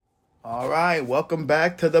All right, welcome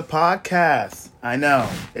back to the podcast. I know,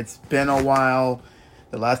 it's been a while.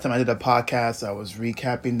 The last time I did a podcast, I was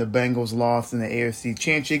recapping the Bengals loss in the AFC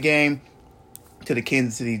Championship game to the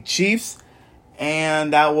Kansas City Chiefs.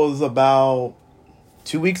 And that was about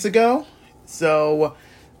 2 weeks ago. So,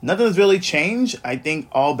 nothing has really changed. I think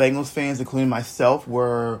all Bengals fans, including myself,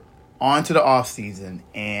 were on to the offseason.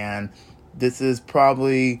 And this is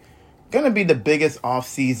probably going to be the biggest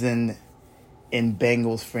offseason in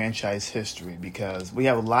Bengals franchise history because we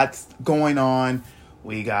have lots going on.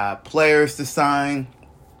 We got players to sign.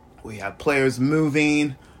 We have players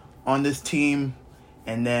moving on this team.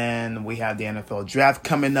 And then we have the NFL draft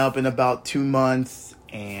coming up in about 2 months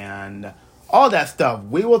and all that stuff.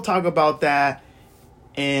 We will talk about that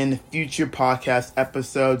in future podcast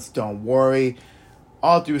episodes. Don't worry.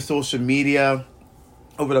 All through social media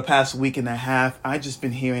over the past week and a half, I've just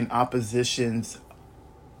been hearing oppositions,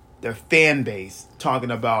 their fan base,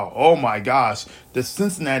 talking about, oh my gosh, the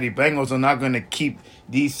Cincinnati Bengals are not going to keep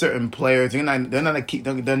these certain players. They're not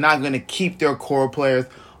going to keep their core players.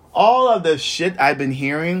 All of the shit I've been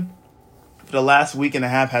hearing for the last week and a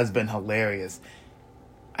half has been hilarious.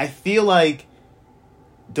 I feel like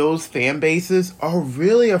those fan bases are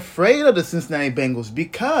really afraid of the Cincinnati Bengals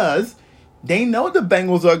because they know the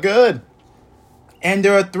Bengals are good and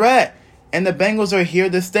they're a threat. And the Bengals are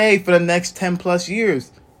here to stay for the next 10 plus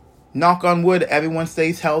years. Knock on wood, everyone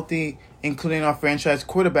stays healthy, including our franchise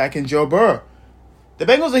quarterback and Joe Burrow. The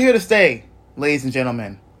Bengals are here to stay, ladies and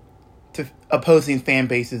gentlemen, to opposing fan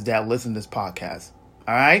bases that listen to this podcast.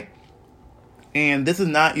 All right? And this is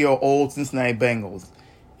not your old Cincinnati Bengals.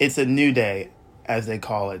 It's a new day, as they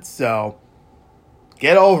call it. So,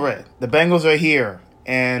 get over it. The Bengals are here,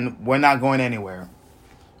 and we're not going anywhere.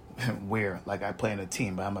 We're, like I play in a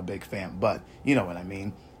team, but I'm a big fan. But you know what I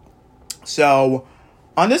mean. So,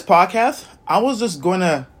 on this podcast, I was just going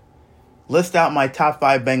to list out my top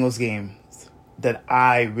 5 Bengals games that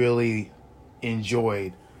I really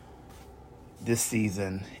enjoyed this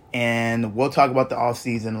season. And we'll talk about the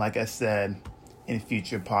offseason, like I said, in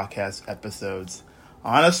future podcast episodes.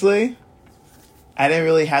 Honestly, I didn't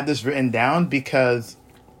really have this written down because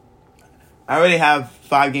I already have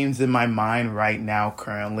 5 games in my mind right now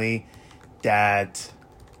currently that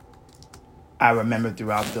I remember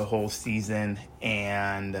throughout the whole season,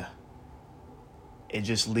 and it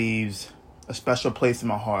just leaves a special place in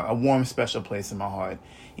my heart, a warm, special place in my heart.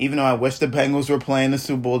 Even though I wish the Bengals were playing the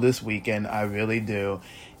Super Bowl this weekend, I really do.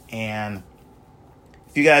 And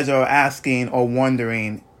if you guys are asking or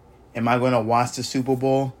wondering, am I going to watch the Super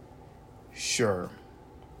Bowl? Sure.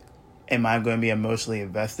 Am I going to be emotionally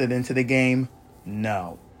invested into the game?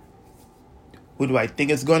 No. Who do I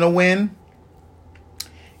think is going to win?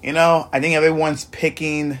 You know, I think everyone's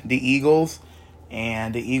picking the Eagles,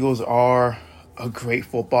 and the Eagles are a great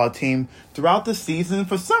football team. Throughout the season,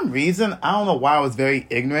 for some reason, I don't know why I was very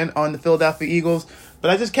ignorant on the Philadelphia Eagles, but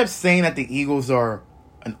I just kept saying that the Eagles are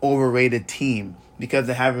an overrated team because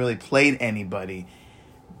they haven't really played anybody.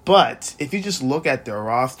 But if you just look at their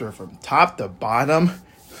roster from top to bottom,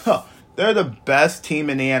 they're the best team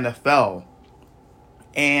in the NFL.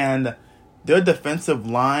 And their defensive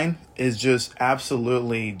line is just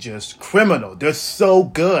absolutely just criminal. They're so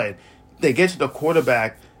good. They get to the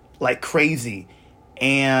quarterback like crazy.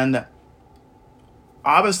 And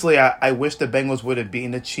obviously, I wish the Bengals would have beaten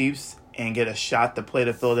the Chiefs and get a shot to play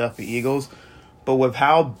the Philadelphia Eagles. But with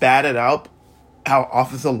how battered up our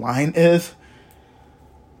offensive line is,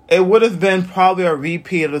 it would have been probably a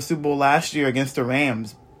repeat of the Super Bowl last year against the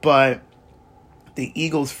Rams. But the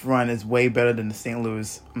Eagles front is way better than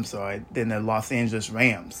than the Los Angeles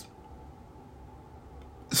Rams.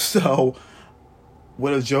 So,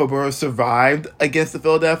 would have Joe Burrow survived against the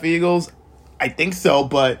Philadelphia Eagles? I think so,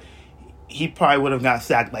 but he probably would have got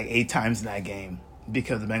sacked like 8 times in that game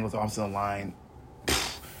because the Bengals offensive line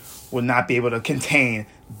would not be able to contain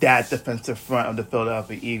that defensive front of the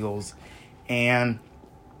Philadelphia Eagles. And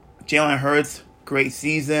Jalen Hurts, great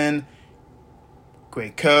season,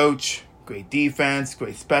 great coach, great defense,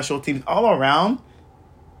 great special teams, all around.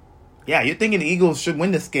 Yeah, you're thinking the Eagles should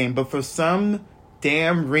win this game, but for some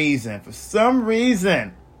reason,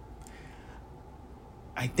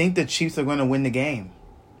 I think the Chiefs are going to win the game.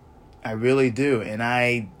 I really do. And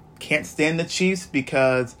I can't stand the Chiefs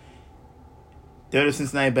because they're the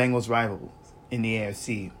Cincinnati Bengals rivals in the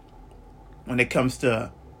AFC. When it comes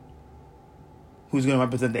to who's going to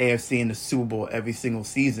represent the AFC in the Super Bowl every single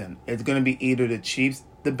season, it's going to be either the Chiefs,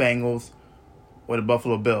 the Bengals, or the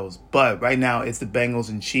Buffalo Bills. But right now, it's the Bengals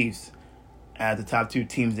and Chiefs as the top 2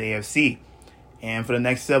 teams in the AFC. And for the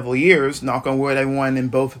next several years, knock on wood, everyone in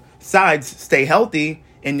both sides stay healthy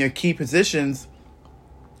in their key positions.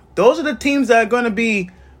 Those are the teams that are going to be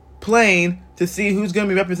playing to see who's going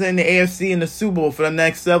to be representing the AFC in the Super Bowl for the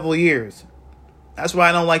next several years. That's why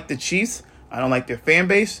I don't like the Chiefs. I don't like their fan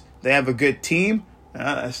base. They have a good team.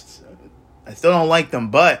 I still don't like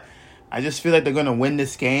them, but I just feel like they're going to win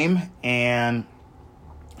this game. And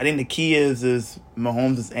I think the key is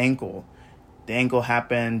Mahomes' ankle. The ankle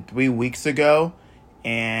happened 3 weeks ago,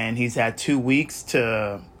 and he's had 2 weeks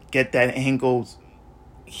to get that ankle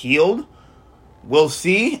healed. We'll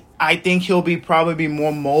see. I think he'll probably be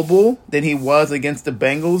more mobile than he was against the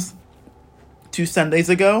Bengals 2 Sundays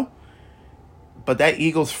ago. But that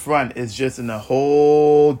Eagles front is just in a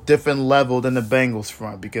whole different level than the Bengals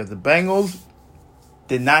front, because the Bengals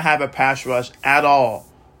did not have a pass rush at all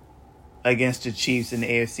against the Chiefs in the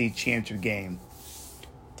AFC Championship game.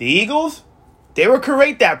 The Eagles, they will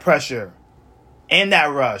create that pressure and that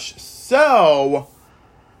rush. So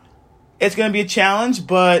it's going to be a challenge,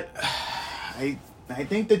 but I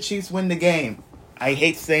think the Chiefs win the game. I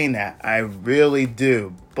hate saying that. I really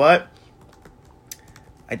do. But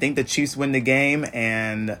I think the Chiefs win the game,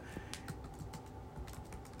 and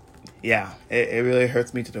yeah, it really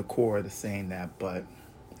hurts me to the core to saying that, but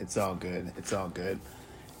it's all good. It's all good.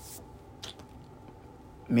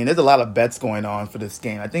 I mean, there's a lot of bets going on for this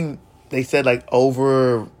game. I think they said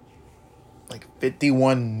over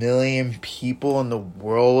 51 million people in the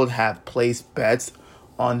world have placed bets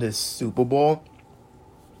on this Super Bowl.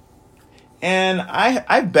 And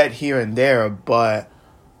I bet here and there, but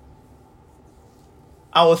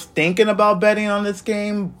I was thinking about betting on this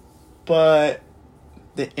game, but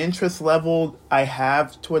the interest level I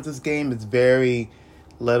have towards this game is very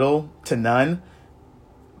little to none.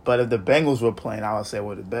 But if the Bengals were playing, I would say I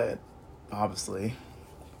would have bet, obviously,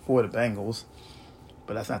 for the Bengals.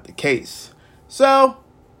 But that's not the case. So,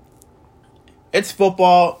 it's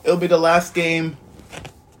football. It'll be the last game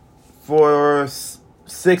for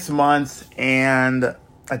 6 months, and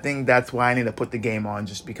I think that's why I need to put the game on,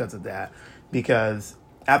 just because of that. Because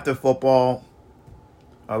after football,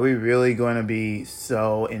 are we really going to be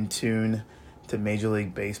so in tune to Major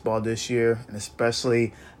League Baseball this year? And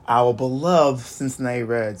especially our beloved Cincinnati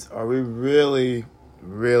Reds. Are we really,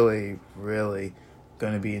 really, really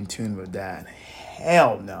going to be in tune with that?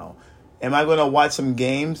 Hell no. Am I going to watch some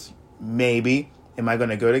games? Maybe. Am I going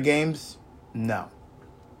to go to games? No.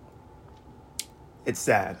 It's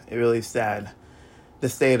sad. It really is sad. The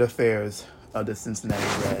state of affairs of the Cincinnati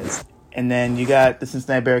Reds. And then you got the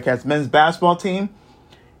Cincinnati Bearcats men's basketball team.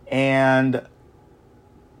 And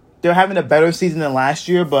they're having a better season than last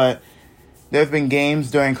year, but there have been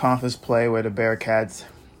games during conference play where the Bearcats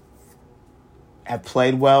have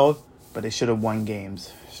played well, but they should have won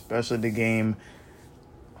games. Especially the game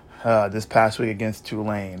this past week against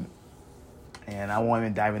Tulane. And I won't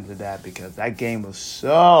even dive into that because that game was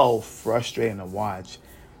so frustrating to watch.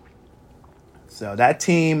 So that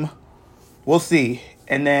team, we'll see.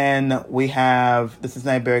 And then we have the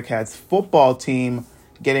Cincinnati Bearcats football team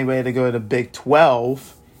getting ready to go to the Big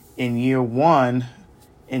 12 in year one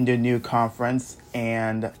in their new conference.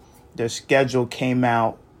 And their schedule came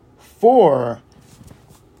out for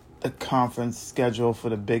the conference schedule for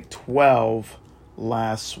the Big 12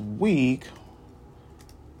 last week.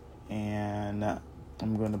 And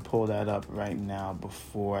I'm going to pull that up right now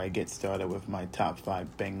before I get started with my top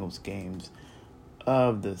 5 Bengals games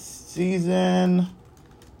of the season.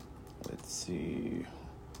 Let's see.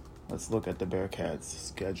 Let's look at the Bearcats'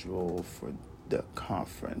 schedule for the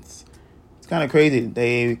conference. It's kind of crazy.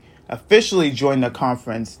 They officially joined the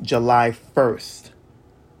conference July 1st.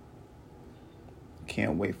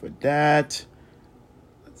 Can't wait for that.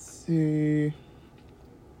 Let's see.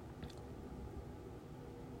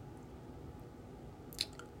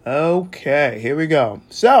 Okay, here we go.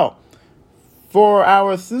 So, for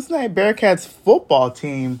our Cincinnati Bearcats football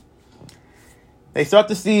team, they start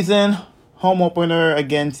the season home opener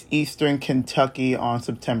against Eastern Kentucky on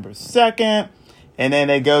September 2nd. And then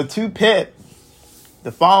they go to Pitt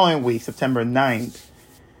the following week, September 9th.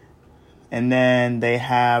 And then they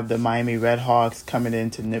have the Miami Redhawks coming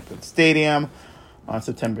into Nippert Stadium on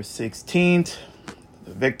September 16th.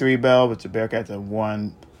 The Victory Bell, which the Bearcats have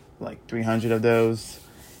won 300 of those.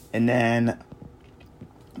 And then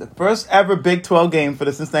the first ever Big 12 game for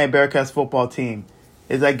the Cincinnati Bearcats football team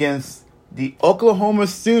is against the Oklahoma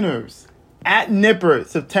Sooners at Nippert,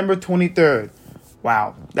 September 23rd.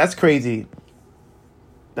 Wow, that's crazy.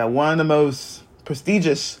 That one of the most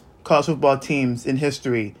prestigious college football teams in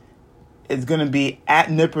history is going to be at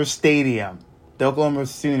Nippert Stadium, the Oklahoma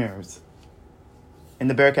Sooners, in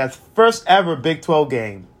the Bearcats' first ever Big 12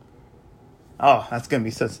 game. Oh, that's gonna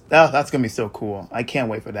be so cool. I can't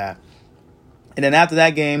wait for that. And then after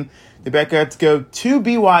that game, the Bearcats go to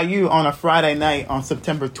BYU on a Friday night on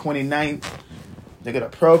September 29th. They go to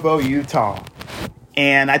Provo, Utah.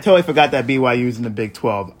 And I totally forgot that BYU's in the Big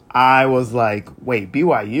 12. I was like, wait,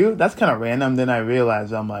 BYU? That's kind of random. Then I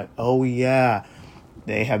realized, I'm like, oh, yeah,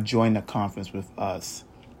 they have joined the conference with us.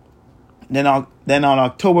 Then on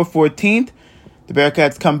October 14th, the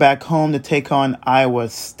Bearcats come back home to take on Iowa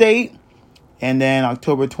State. And then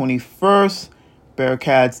October 21st,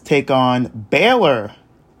 Bearcats take on Baylor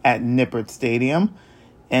at Nippert Stadium.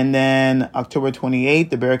 And then October 28th,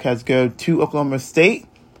 the Bearcats go to Oklahoma State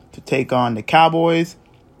to take on the Cowboys.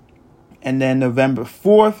 And then November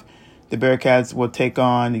 4th, the Bearcats will take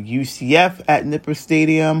on UCF at Nippert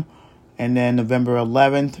Stadium. And then November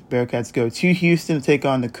 11th, Bearcats go to Houston to take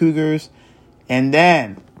on the Cougars. And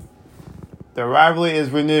then the rivalry is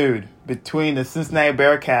renewed between the Cincinnati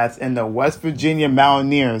Bearcats and the West Virginia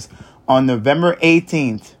Mountaineers on November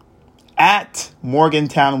 18th at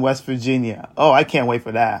Morgantown, West Virginia. Oh, I can't wait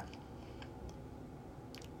for that.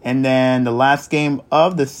 And then the last game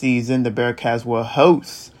of the season, the Bearcats will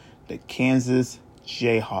host the Kansas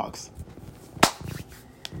Jayhawks.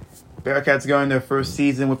 Bearcats go in their first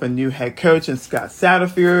season with a new head coach in Scott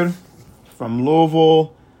Satterfield from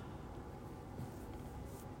Louisville.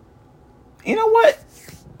 You know what?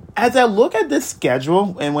 As I look at this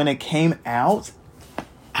schedule and when it came out,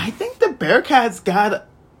 I think the Bearcats got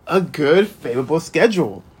a good, favorable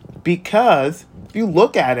schedule. Because if you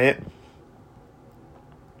look at it,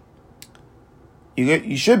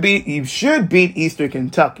 you should beat Eastern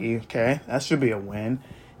Kentucky, okay? That should be a win.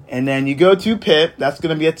 And then you go to Pitt. That's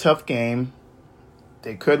going to be a tough game.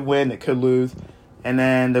 They could win, they could lose. And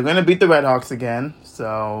then they're going to beat the Redhawks again.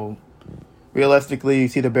 So realistically, you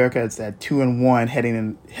see the Bearcats at 2-1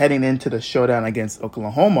 heading into the showdown against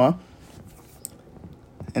Oklahoma.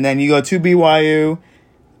 And then you go to BYU,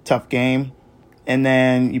 tough game. And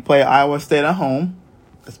then you play Iowa State at home.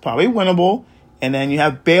 It's probably winnable. And then you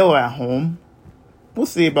have Baylor at home. We'll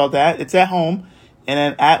see about that. It's at home. And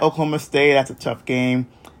then at Oklahoma State, that's a tough game.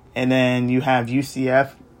 And then you have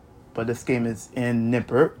UCF, but this game is in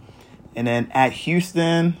Nippert. And then at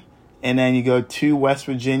Houston. And then you go to West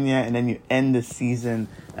Virginia. And then you end the season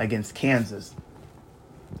against Kansas.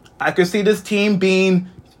 I could see this team being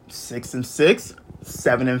 6-6,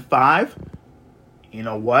 7-5. You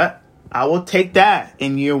know what? I will take that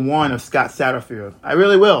in year one of Scott Satterfield. I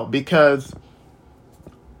really will, because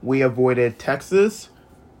we avoided Texas,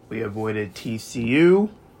 we avoided TCU,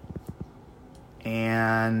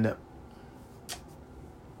 and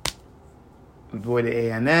we avoided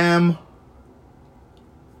A&M.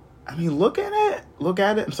 I mean, look at it.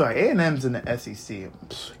 I'm sorry, A&M's in the SEC. I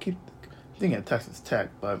keep thinking of Texas Tech,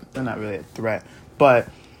 but they're not really a threat. But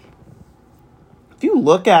if you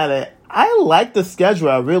look at it, I like the schedule.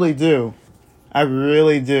 I really do.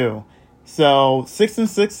 So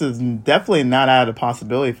 6-6 is definitely not out of the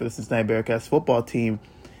possibility for the Cincinnati Bearcats football team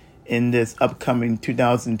in this upcoming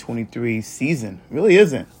 2023 season. It really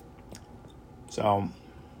isn't. So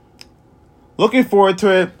looking forward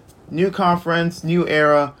to it. New conference, new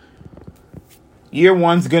era. Year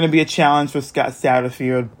one's going to be a challenge for Scott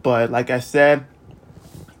Satterfield. But like I said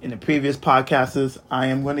in the previous podcasts, I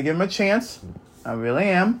am going to give him a chance. I really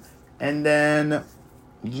am. And then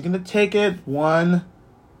I'm just going to take it one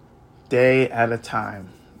day at a time.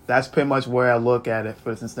 That's pretty much where I look at it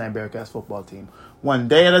for the Cincinnati Bearcats football team. One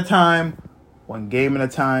day at a time, one game at a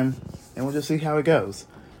time, and we'll just see how it goes.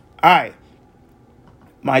 All right.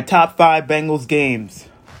 My top 5 Bengals games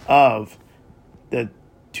of the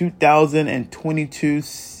 2022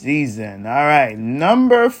 season. All right.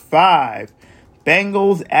 Number 5,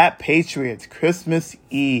 Bengals at Patriots, Christmas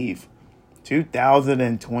Eve,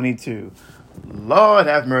 2022. Lord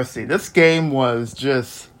have mercy. This game was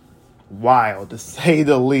just wild, to say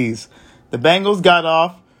the least. The Bengals got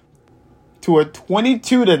off to a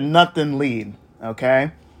 22-0 lead,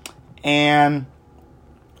 okay? And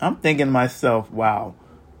I'm thinking to myself, wow,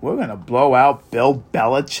 we're going to blow out Bill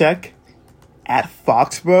Belichick at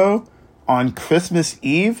Foxborough on Christmas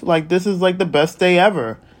Eve? Like, this is like the best day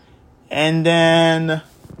ever. And then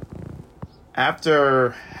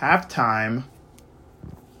after halftime,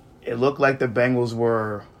 it looked like the Bengals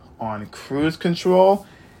were on cruise control.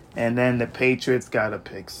 And then the Patriots got a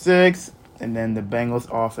pick 6. And then the Bengals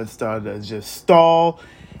offense started to just stall.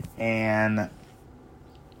 And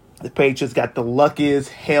the Patriots got the luckiest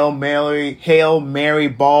Hail Mary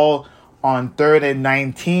ball on 3rd and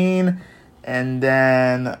 19. And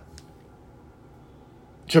then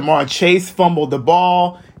Jamar Chase fumbled the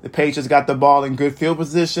ball. The Patriots got the ball in good field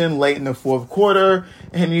position late in the fourth quarter,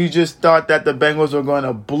 and you just thought that the Bengals were going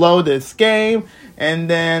to blow this game. And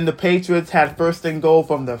then the Patriots had first and goal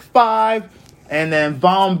from the 5, and then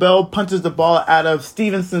Von Bell punches the ball out of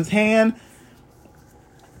Stevenson's hand.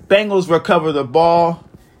 Bengals recover the ball.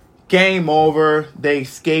 Game over. They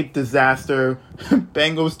escaped disaster.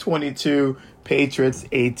 Bengals 22, Patriots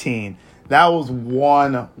 18. That was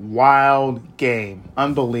one wild game.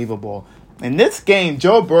 Unbelievable. In this game,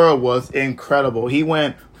 Joe Burrow was incredible. He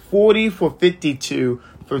went 40 for 52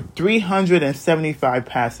 for 375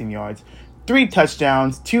 passing yards, 3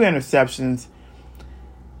 touchdowns, 2 interceptions.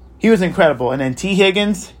 He was incredible. And then T.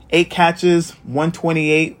 Higgins, 8 catches,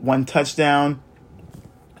 128, 1 touchdown.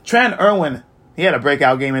 Trent Irwin, he had a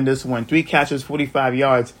breakout game in this one. 3 catches, 45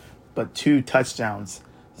 yards, but 2 touchdowns.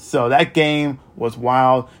 So that game was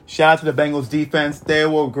wild. Shout out to the Bengals defense. They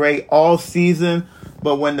were great all season.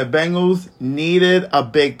 But when the Bengals needed a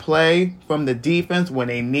big play from the defense, when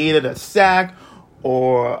they needed a sack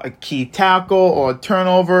or a key tackle or a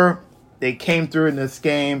turnover, they came through in this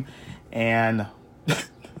game. And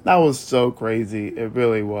that was so crazy. It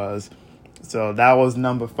really was. So that was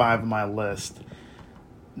number 5 on my list.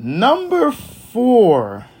 Number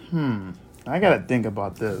 4. I got to think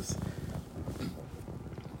about this.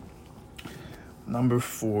 Number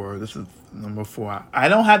 4. This is number 4. I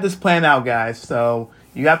don't have this planned out, guys, so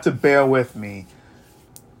you have to bear with me.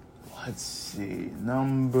 Let's see.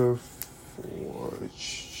 Number 4.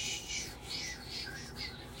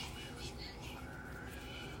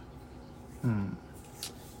 I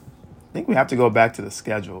think we have to go back to the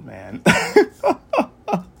schedule, man.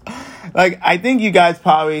 I think you guys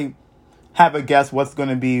probably have a guess what's going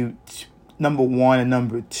to be number 1 and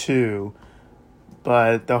number 2.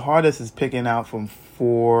 But the hardest is picking out from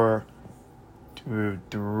 4 through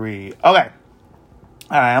 3. Okay. All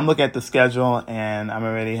right, I'm looking at the schedule, and I'm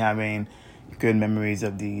already having good memories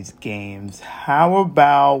of these games. How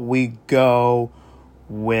about we go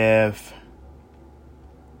with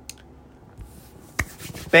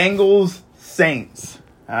Bengals Saints?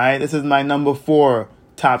 All right, this is my number 4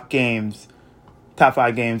 top 5 games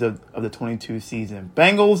of the 22 season.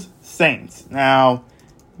 Bengals Saints. Now,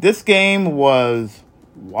 this game was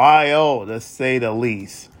wild, to say the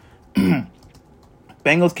least.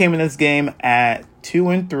 Bengals came in this game at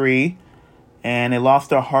 2-3, and they lost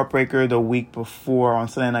their heartbreaker the week before on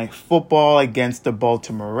Sunday Night Football against the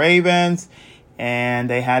Baltimore Ravens. And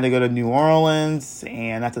they had to go to New Orleans,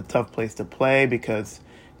 and that's a tough place to play because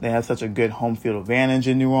they have such a good home field advantage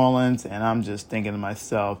in New Orleans. And I'm just thinking to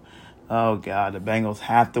myself, oh, God, the Bengals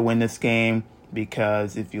have to win this game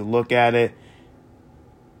because if you look at it,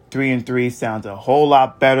 3-3 sounds a whole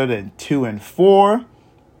lot better than 2-4.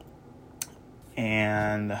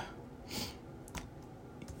 And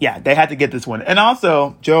yeah, they had to get this one. And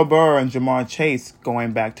also, Joe Burrow and Jamar Chase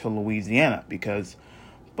going back to Louisiana because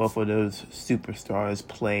both of those superstars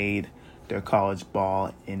played their college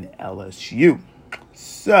ball in LSU.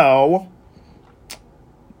 So,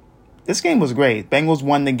 this game was great. Bengals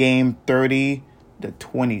won the game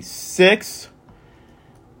 30-26.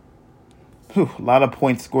 A lot of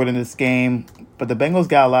points scored in this game, but the Bengals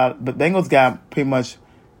got pretty much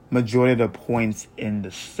majority of the points in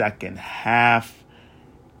the second half.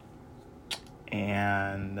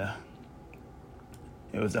 And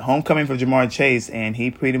it was a homecoming for Jamar Chase, and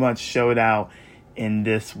he pretty much showed out in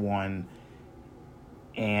this one.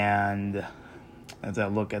 And as I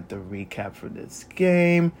look at the recap for this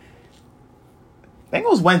game,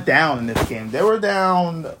 Bengals went down in this game. They were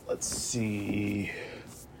down, let's see,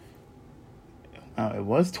 it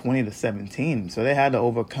was 20-17, so they had to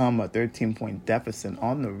overcome a 13-point deficit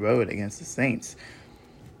on the road against the Saints.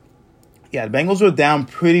 Yeah, the Bengals were down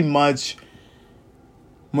pretty much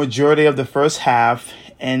majority of the first half,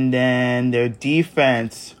 and then their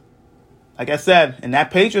defense, like I said, in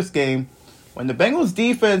that Patriots game, when the Bengals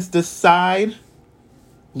defense decide,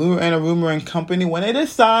 Lou Anarumo and company, when they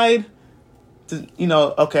decide to,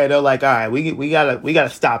 okay, they're like, all right, we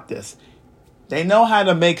gotta stop this. They know how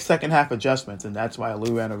to make second half adjustments, and that's why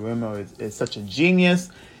Lou Anarumo is such a genius.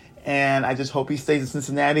 And I just hope he stays in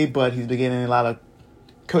Cincinnati, but he's been getting a lot of head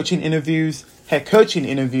coaching interviews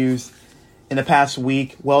in the past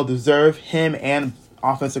week. Well deserved. Him and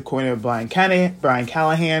offensive coordinator Brian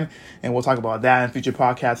Callahan, and we'll talk about that in future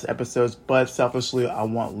podcast episodes. But selfishly, I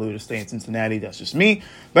want Lou to stay in Cincinnati. That's just me.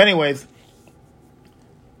 But anyways,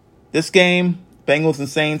 this game, Bengals and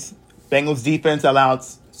Saints, Bengals defense allowed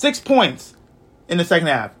 6 points in the second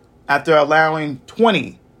half after allowing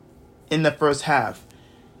 20 in the first half.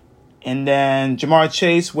 And then Jamar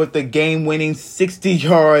Chase with the game-winning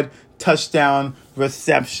 60-yard touchdown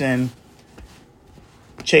reception.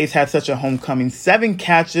 Chase had such a homecoming. 7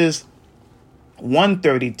 catches,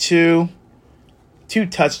 132, 2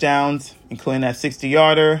 touchdowns, including that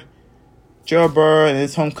 60-yarder. Joe Burrow in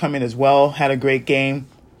his homecoming as well had a great game.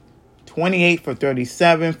 28 for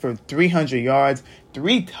 37 for 300 yards,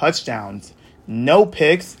 3 touchdowns, no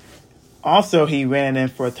picks. Also, he ran in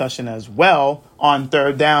for a touchdown as well on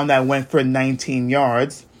third down that went for 19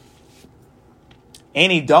 yards.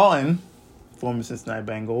 Andy Dalton, former Cincinnati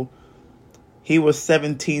Bengal, he was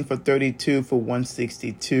 17 for 32 for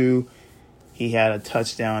 162. He had a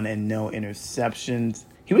touchdown and no interceptions.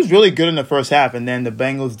 He was really good in the first half, and then the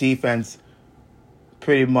Bengals defense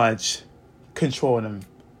pretty much controlled him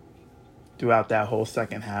throughout that whole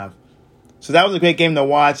second half. So that was a great game to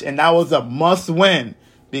watch, and that was a must-win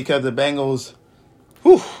because the Bengals,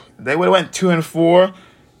 they would have went 2-4.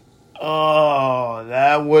 Oh,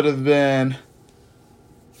 that would have been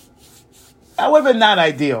not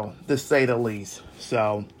ideal, to say the least.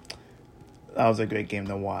 So that was a great game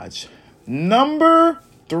to watch. Number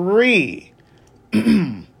 3.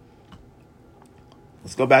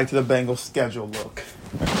 Let's go back to the Bengals schedule look.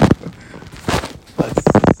 Let's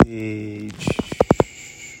see.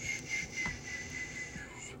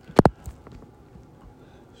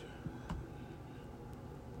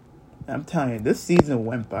 I'm telling you, this season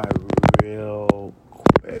went by real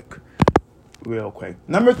quick.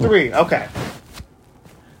 Number 3, okay.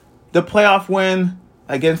 The playoff win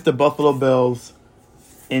against the Buffalo Bills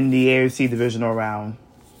in the AFC divisional round.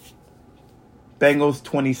 Bengals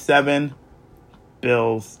 27,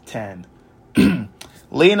 Bills 10.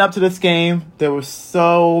 Leading up to this game, there were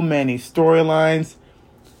so many storylines.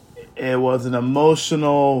 It was an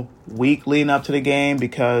emotional week leading up to the game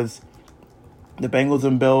because the Bengals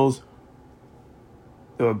and Bills,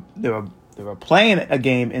 they were playing a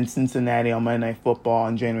game in Cincinnati on Monday Night Football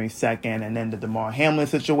on January 2nd, and then the Damar Hamlin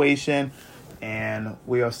situation. And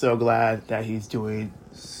we are so glad that he's doing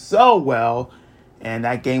so well. And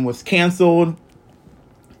that game was canceled.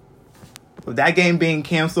 With that game being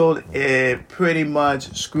canceled, it pretty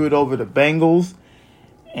much screwed over the Bengals.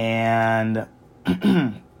 And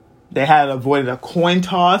they had avoided a coin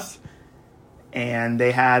toss. And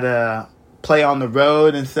they had to play on the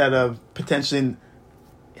road instead of potentially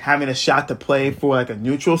having a shot to play for like a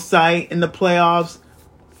neutral site in the playoffs.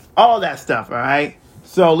 All that stuff, all right?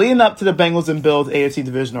 So leading up to the Bengals and Bills AFC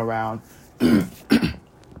divisional round,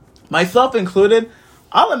 myself included,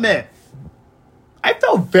 I'll admit, I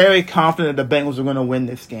felt very confident that the Bengals were going to win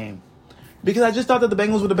this game because I just thought that the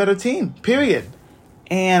Bengals were the better team, period.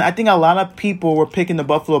 And I think a lot of people were picking the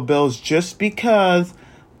Buffalo Bills just because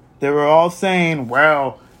they were all saying,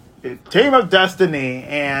 well, team of destiny,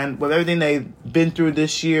 and with everything they've been through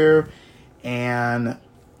this year, and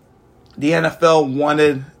the NFL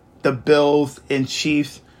wanted the Bills and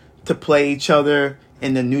Chiefs to play each other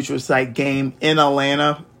in the neutral site game in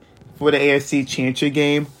Atlanta for the AFC Championship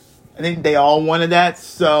game. I think they all wanted that,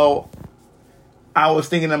 so I was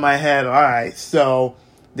thinking in my head, all right, so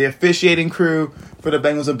the officiating crew for the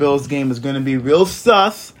Bengals and Bills game is going to be real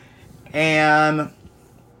sus, and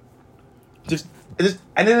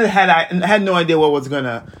I had no idea what was going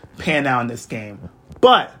to pan out in this game.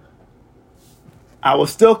 But I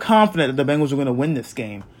was still confident that the Bengals were going to win this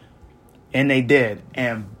game. And they did.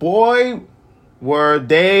 And boy, were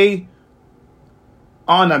they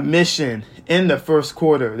on a mission in the first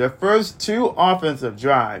quarter. The first 2 offensive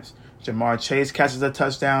drives. Jamar Chase catches a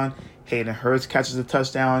touchdown. Hayden Hurst catches a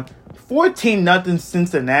touchdown. 14-0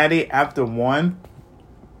 Cincinnati after 1.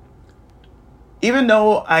 Even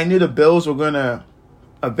though I knew the Bills were going to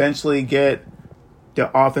eventually get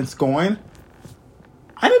their offense going,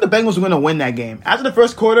 I knew the Bengals were going to win that game. After the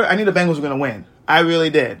first quarter, I knew the Bengals were going to win. I really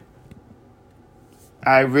did.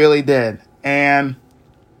 And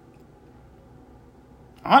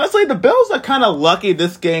honestly, the Bills are kind of lucky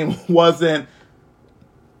this game wasn't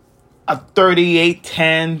a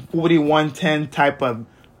 38-10, 41-10 type of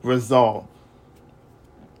result.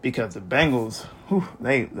 Because the Bengals,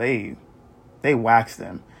 they waxed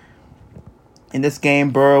them. In this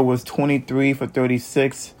game, Burrow was 23 for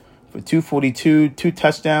 36 for 242, 2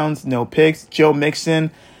 touchdowns, no picks. Joe Mixon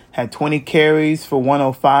had 20 carries for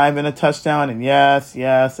 105 and a touchdown. And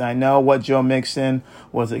yes, I know what Joe Mixon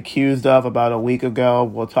was accused of about a week ago.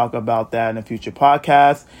 We'll talk about that in a future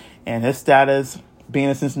podcast. And his status being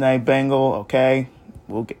a Cincinnati Bengal, okay,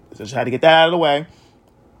 just had to get that out of the way.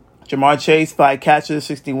 Jamar Chase, 5 catches,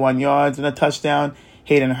 61 yards and a touchdown.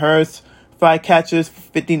 Hayden Hurst, 5 catches,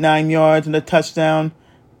 59 yards and a touchdown.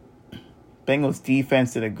 Bengals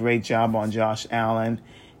defense did a great job on Josh Allen.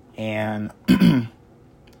 And if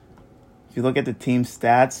you look at the team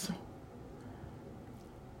stats,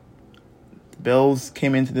 Bills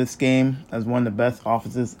came into this game as one of the best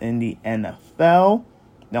offenses in the NFL.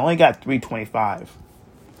 They only got 325.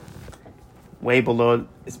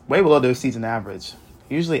 It's way below their season average.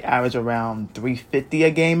 Usually average around 350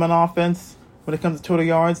 a game on offense when it comes to total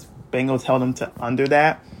yards. Bengals held them to under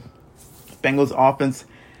that. Bengals offense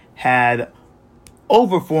had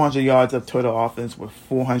over 400 yards of total offense with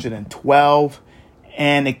 412.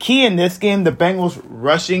 And the key in this game, the Bengals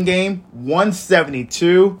rushing game,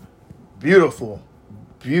 172. Beautiful.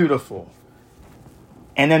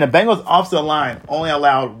 And then the Bengals offensive line only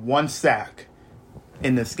allowed 1 sack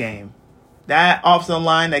in this game. That offensive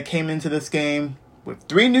line that came into this game with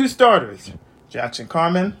 3 new starters, Jackson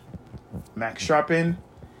Carman, Max Sharpen,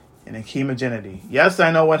 and Hakeem Agenity. Yes,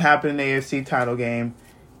 I know what happened in the AFC title game.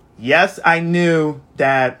 Yes, I knew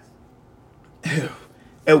that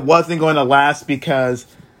it wasn't going to last because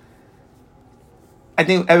I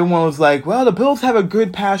think everyone was like, well, the Bills have a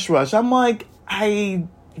good pass rush. I'm like,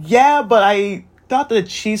 but I thought the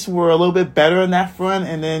Chiefs were a little bit better in that front.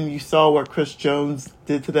 And then you saw what Chris Jones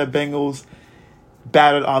did to the Bengals,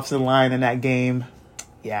 battered offensive line in that game.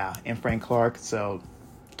 Yeah, and Frank Clark. So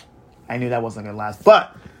I knew that wasn't going to last.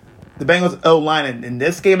 But the Bengals O-line in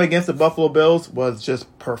this game against the Buffalo Bills was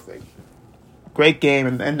just perfect. Great game.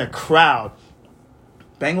 And the crowd,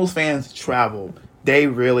 Bengals fans travel. They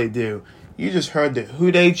really do. You just heard the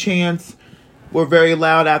Who Dey chants were very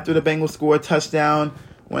loud after the Bengals scored a touchdown.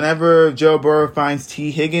 Whenever Joe Burrow finds T.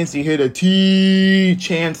 Higgins, you hear the T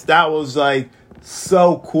chants. That was like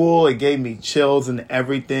so cool. It gave me chills and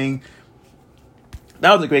everything.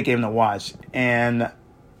 That was a great game to watch. And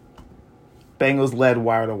Bengals led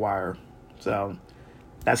wire to wire. So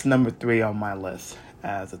that's number 3 on my list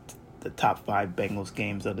as the top 5 Bengals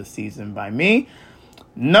games of the season by me.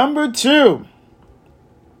 Number 2,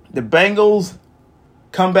 the Bengals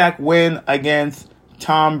comeback win against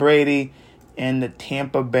Tom Brady and the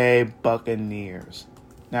Tampa Bay Buccaneers.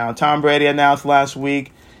 Now, Tom Brady announced last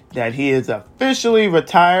week that he is officially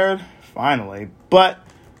retired, finally. But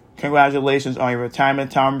congratulations on your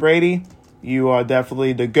retirement, Tom Brady. You are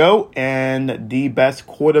definitely the GOAT and the best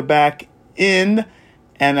quarterback in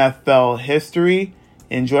NFL history.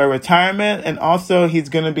 Enjoy retirement. And also, he's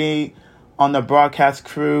going to be on the broadcast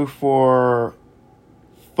crew for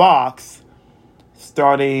Fox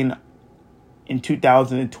starting in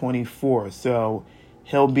 2024. So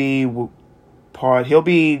he'll be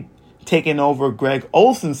taking over Greg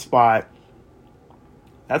Olsen's spot.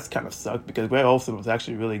 That's kind of sucked because Greg Olsen was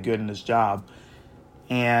actually really good in his job.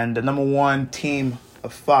 And the number 1 team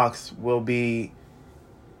of Fox will be,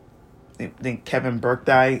 I think, Kevin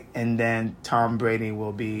Burkhardt, and then Tom Brady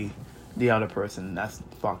will be the other person. That's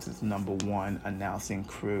Fox's number 1 announcing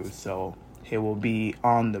crew. So he will be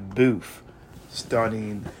on the booth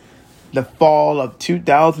starting the fall of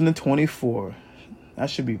 2024. That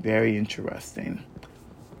should be very interesting.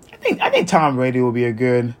 I think Tom Brady will be a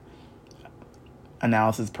good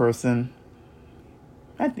analysis person.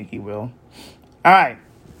 I think he will. All right.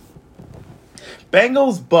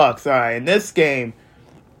 Bengals Bucks. All right, in this game,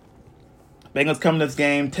 Bengals come to this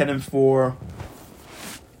game 10-4.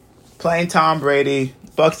 Playing Tom Brady.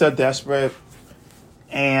 Bucks are desperate.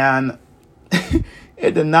 And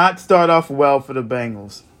it did not start off well for the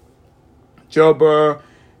Bengals. Joe Burrow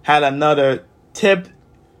had another tip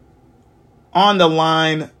on the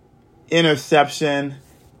line interception.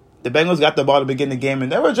 The Bengals got the ball to begin the game,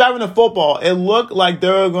 and they were driving the football. It looked like they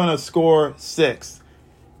were going to score 6.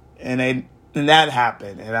 And that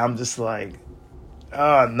happened. And I'm just like,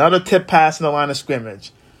 another tip pass in the line of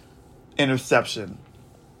scrimmage. Interception.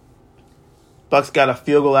 Bucks got a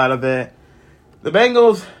field goal out of it. The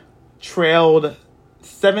Bengals trailed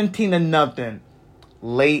 17-0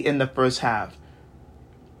 late in the first half.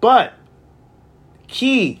 But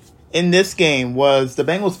key in this game was the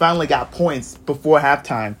Bengals finally got points before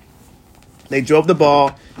halftime. They drove the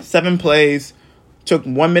ball, 7 plays, took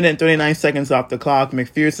 1 minute and 39 seconds off the clock.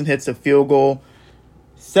 McPherson hits a field goal.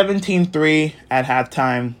 17-3 at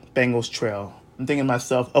halftime, Bengals trail. I'm thinking to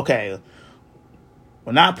myself, okay,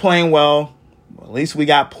 we're not playing well. At least we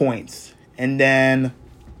got points. And then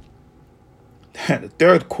the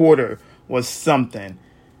third quarter was something.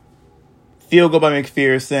 Field goal by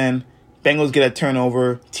McPherson. Bengals get a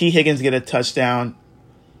turnover. T. Higgins get a touchdown.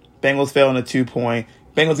 Bengals fail on a 2-point.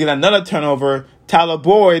 Bengals get another turnover. Tyler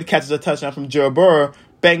Boyd catches a touchdown from Joe Burrow.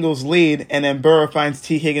 Bengals lead, and then Burrow finds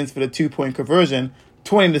T. Higgins for the 2-point conversion,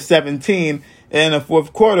 20-17. And in the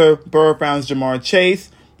fourth quarter, Burrow finds Jamar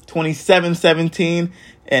Chase, 27-17.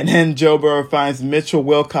 And then Joe Burrow finds Mitchell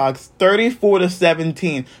Wilcox,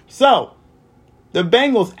 34-17. So, the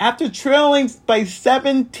Bengals, after trailing by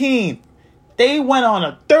 17, They went on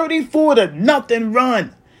a 34-0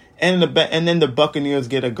 run. And then the Buccaneers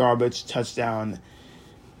get a garbage touchdown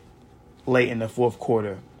late in the fourth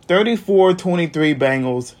quarter. 34-23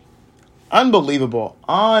 Bengals. Unbelievable.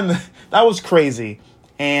 That was crazy.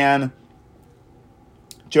 And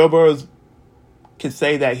Joe Burrow can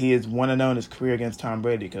say that he is 1-0 in his career against Tom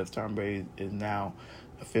Brady because Tom Brady is now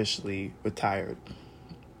officially retired.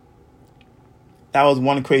 That was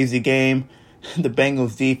one crazy game. The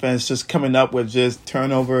Bengals defense just coming up with just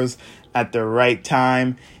turnovers at the right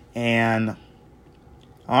time. And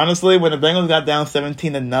honestly, when the Bengals got down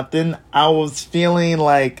 17-0, I was feeling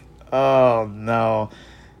like, oh no.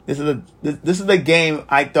 This is a game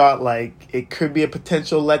I thought like it could be a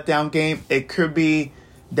potential letdown game. It could be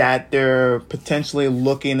that they're potentially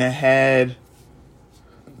looking ahead.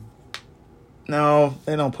 No,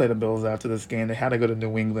 they don't play the Bills after this game. They had to go to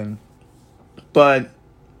New England. But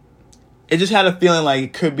it just had a feeling like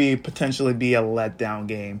it could be potentially be a letdown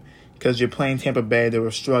game because you're playing Tampa Bay. They were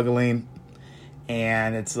struggling.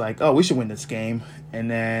 And it's like, oh, we should win this game. And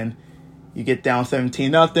then you get down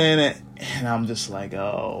 17-0. And I'm just like,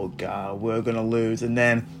 oh, God, we're going to lose. And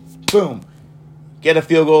then, boom, get a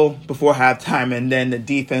field goal before halftime. And then the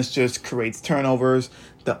defense just creates turnovers.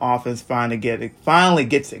 The offense finally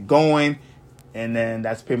gets it going. And then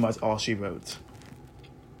that's pretty much all she wrote.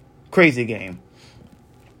 Crazy game.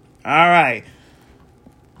 All right.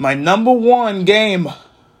 My number one game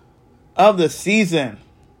of the season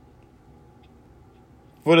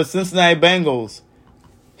for the Cincinnati Bengals.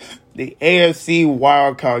 The AFC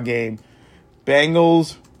wildcard game.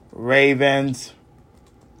 Bengals, Ravens,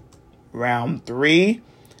 round 3.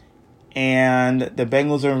 And the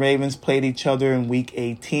Bengals and Ravens played each other in week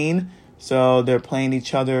 18. So they're playing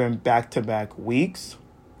each other in back-to-back weeks.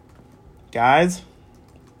 Guys,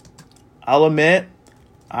 I'll admit,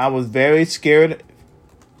 I was very scared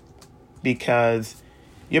because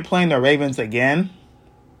you're playing the Ravens again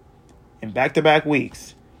in back-to-back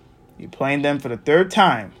weeks. You're playing them for the third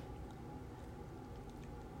time.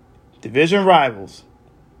 Division rivals.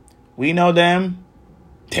 We know them.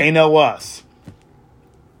 They know us.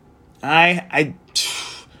 I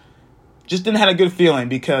just didn't have a good feeling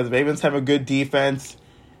because Ravens have a good defense.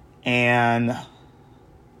 And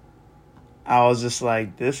I was just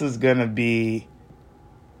like, this is going to be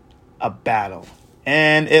a battle.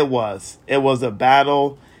 And it was. It was a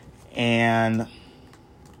battle. And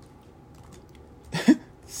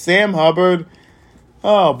Sam Hubbard,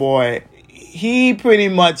 oh boy, he pretty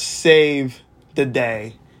much saved the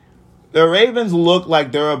day. The Ravens look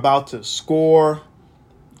like they're about to score.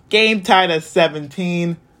 Game tied at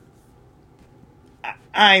 17.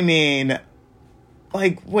 I mean,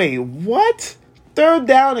 like, wait, what? 3rd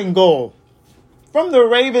down and goal from the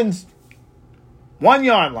Ravens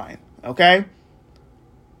 1-yard line, okay?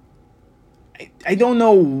 I don't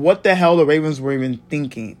know what the hell the Ravens were even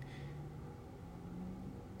thinking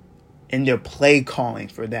in their play calling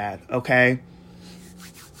for that, okay?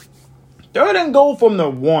 3rd and goal from the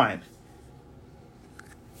 1.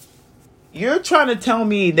 You're trying to tell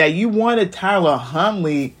me that you wanted Tyler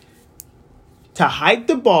Huntley to hike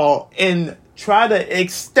the ball and try to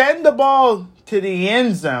extend the ball to the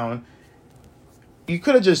end zone. You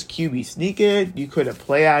could have just QB sneak it. You could have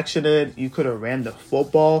play action it. You could have ran the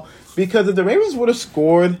football. Because if the Ravens would have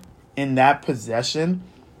scored in that possession,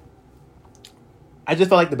 I just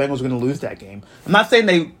felt like the Bengals were going to lose that game. I'm not saying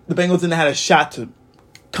the Bengals didn't have a shot to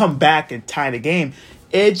come back and tie the game.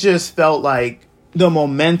 It just felt like the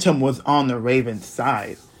momentum was on the Ravens'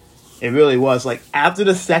 side. It really was. Like, after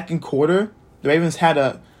the second quarter, the Ravens had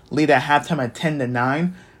a lead at halftime at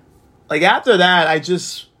 10-9. Like, after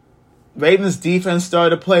that, Ravens' defense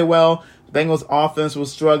started to play well. Bengals' offense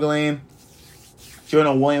was struggling.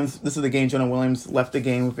 Jordan Williams, this is the game Jordan Williams left the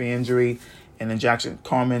game with an injury, and then Jackson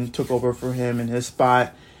Carman took over for him in his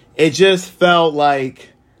spot. It just felt like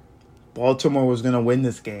Baltimore was going to win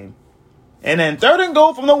this game. And then 3rd and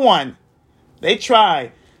goal from the 1. They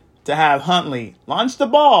tried to have Huntley launch the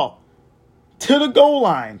ball to the goal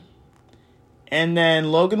line. And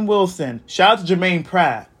then Logan Wilson, shout out to Jermaine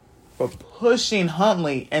Pratt for pushing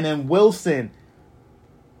Huntley. And then Wilson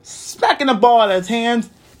smacking the ball out of his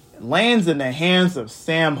hands. Lands in the hands of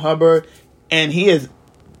Sam Hubbard. And he is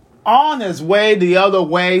on his way the other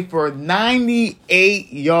way for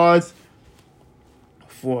 98 yards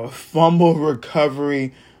for a fumble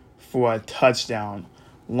recovery for a touchdown.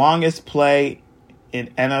 Longest play in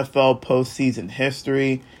NFL postseason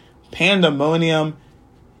history. Pandemonium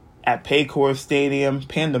at Paycor Stadium.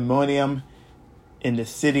 Pandemonium in the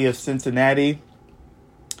city of Cincinnati.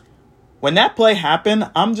 When that play happened,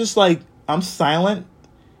 I'm just like, I'm silent.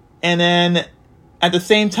 And then at the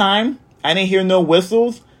same time, I didn't hear no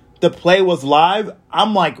whistles. The play was live.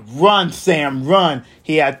 I'm like, run, Sam, run.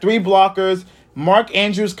 He had 3 blockers. Mark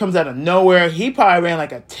Andrews comes out of nowhere. He probably ran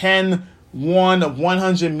like a 10-1 of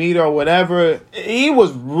 100 meter or whatever. He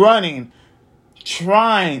was running,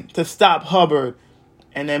 trying to stop Hubbard.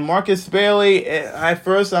 And then Marcus Bailey, at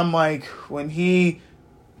first I'm like, when he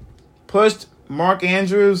pushed Mark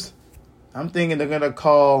Andrews, I'm thinking they're going to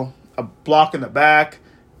call a block in the back.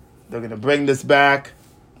 They're going to bring this back.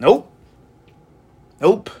 Nope.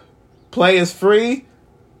 Play is free.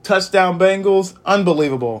 Touchdown Bengals.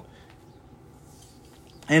 Unbelievable.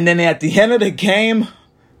 And then at the end of the game,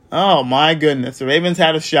 oh my goodness, the Ravens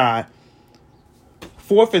had a shot.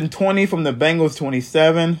 4th and 20 from the Bengals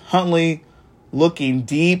 27. Huntley looking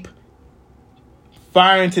deep,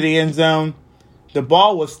 firing to the end zone. The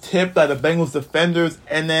ball was tipped by the Bengals defenders,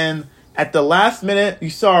 and then at the last minute, you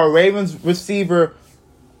saw a Ravens receiver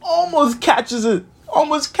almost catches the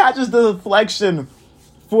deflection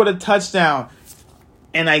for the touchdown.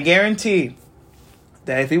 And I guarantee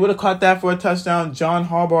that if he would have caught that for a touchdown, John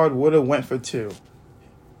Harbaugh would have went for 2.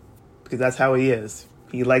 Because that's how he is.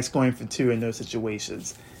 He likes going for 2 in those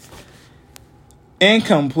situations.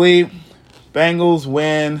 Incomplete. Bengals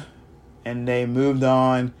win, and they moved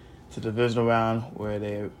on to the divisional round where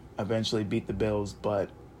they eventually beat the Bills. But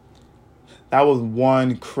that was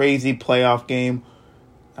one crazy playoff game.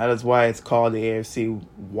 That is why it's called the AFC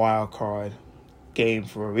wild card game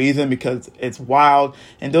for a reason, because it's wild,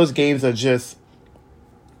 and those games are just,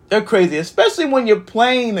 they're crazy, especially when you're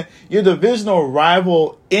playing your divisional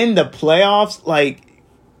rival in the playoffs. Like,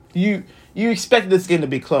 you expect this game to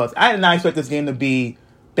be close. I did not expect this game to be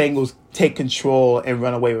Bengals take control and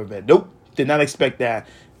run away with it. Nope, did not expect that.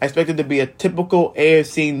 I expected it to be a typical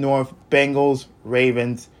AFC North Bengals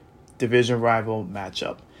Ravens division rival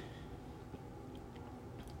matchup.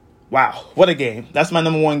 Wow, what a game. That's my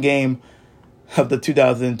number 1 game of the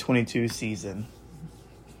 2022 season.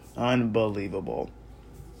 Unbelievable.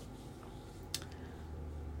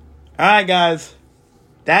 All right, guys.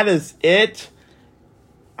 That is it.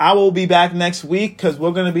 I will be back next week because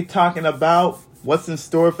we're going to be talking about what's in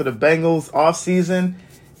store for the Bengals offseason.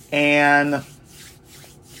 And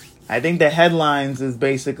I think the headlines is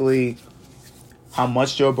basically how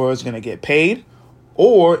much Joe Burrow is going to get paid.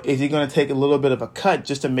 Or is he going to take a little bit of a cut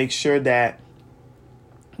just to make sure that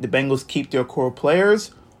the Bengals keep their core players?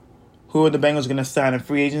 Who are the Bengals going to sign in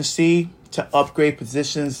free agency to upgrade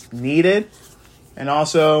positions needed? And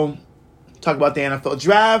also talk about the NFL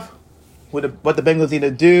draft, what the Bengals need to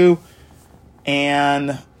do.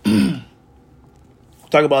 And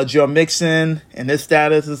talk about Joe Mixon and his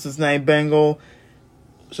status as Cincinnati Bengal.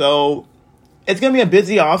 So it's going to be a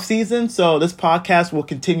busy offseason. So this podcast will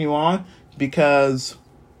continue on because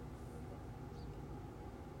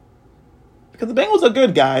the Bengals are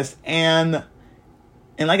good, guys. And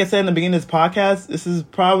like I said in the beginning of this podcast, this is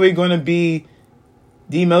probably going to be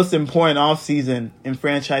the most important offseason in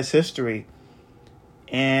franchise history.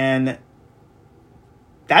 And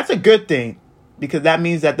that's a good thing because that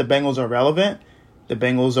means that the Bengals are relevant. The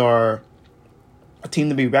Bengals are a team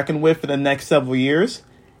to be reckoned with for the next several years.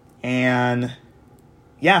 And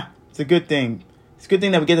yeah, it's a good thing. It's a good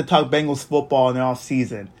thing that we get to talk Bengals football in the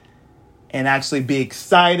offseason and actually be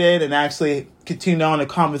excited and actually continue on the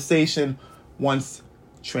conversation once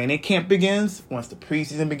training camp begins, once the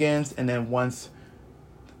preseason begins, and then once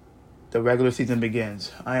the regular season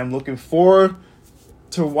begins. I am looking forward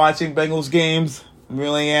to watching Bengals games. I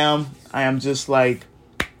really am. I am just like,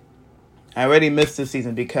 I already missed this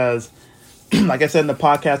season because, like I said in the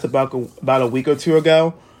podcast about a week or two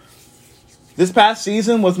ago, this past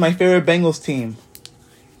season was my favorite Bengals team.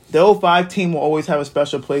 The 05 team will always have a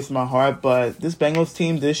special place in my heart, but this Bengals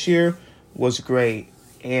team this year was great.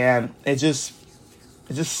 And it just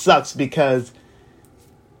sucks because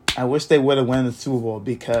I wish they would have won the Super Bowl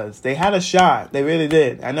because they had a shot. They really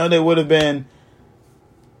did. I know they would have been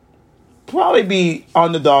probably be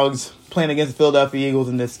underdogs playing against the Philadelphia Eagles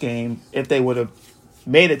in this game if they would have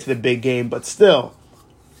made it to the big game. But still,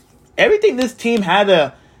 everything this team had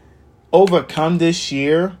to overcome this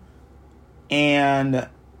year and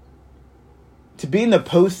to be in the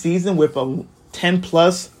postseason with a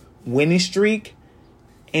 10-plus winning streak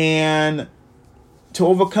and to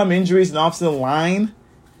overcome injuries and offensive line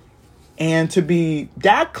and to be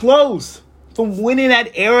that close from winning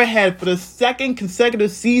at Arrowhead for the second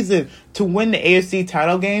consecutive season to win the AFC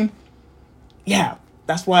title game. Yeah,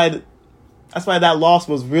 that's why that loss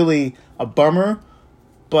was really a bummer.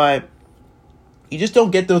 But you just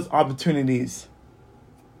don't get those opportunities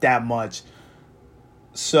that much.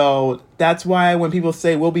 So that's why when people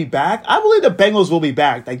say we'll be back, I believe the Bengals will be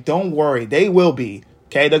back. Like, don't worry, they will be.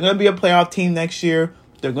 Okay, they're going to be a playoff team next year.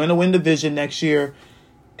 They're going to win the division next year.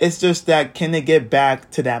 It's just that, can they get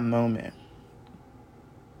back to that moment?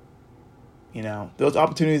 You know, those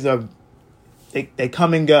opportunities they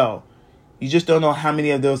come and go. You just don't know how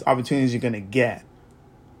many of those opportunities you're going to get.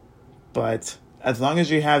 But as long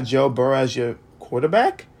as you have Joe Burrow as your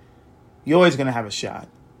quarterback, you're always going to have a shot.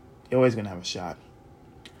 You're always going to have a shot.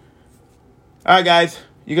 All right, guys.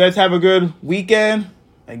 You guys have a good weekend.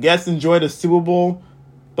 I guess enjoy the Super Bowl.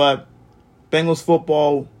 But Bengals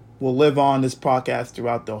football will live on this podcast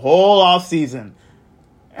throughout the whole offseason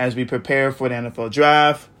as we prepare for the NFL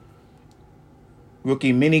draft,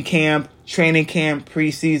 rookie mini camp, training camp,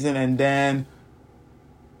 preseason, and then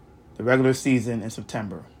the regular season in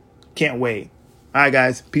September. Can't wait. All right,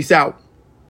 guys. Peace out.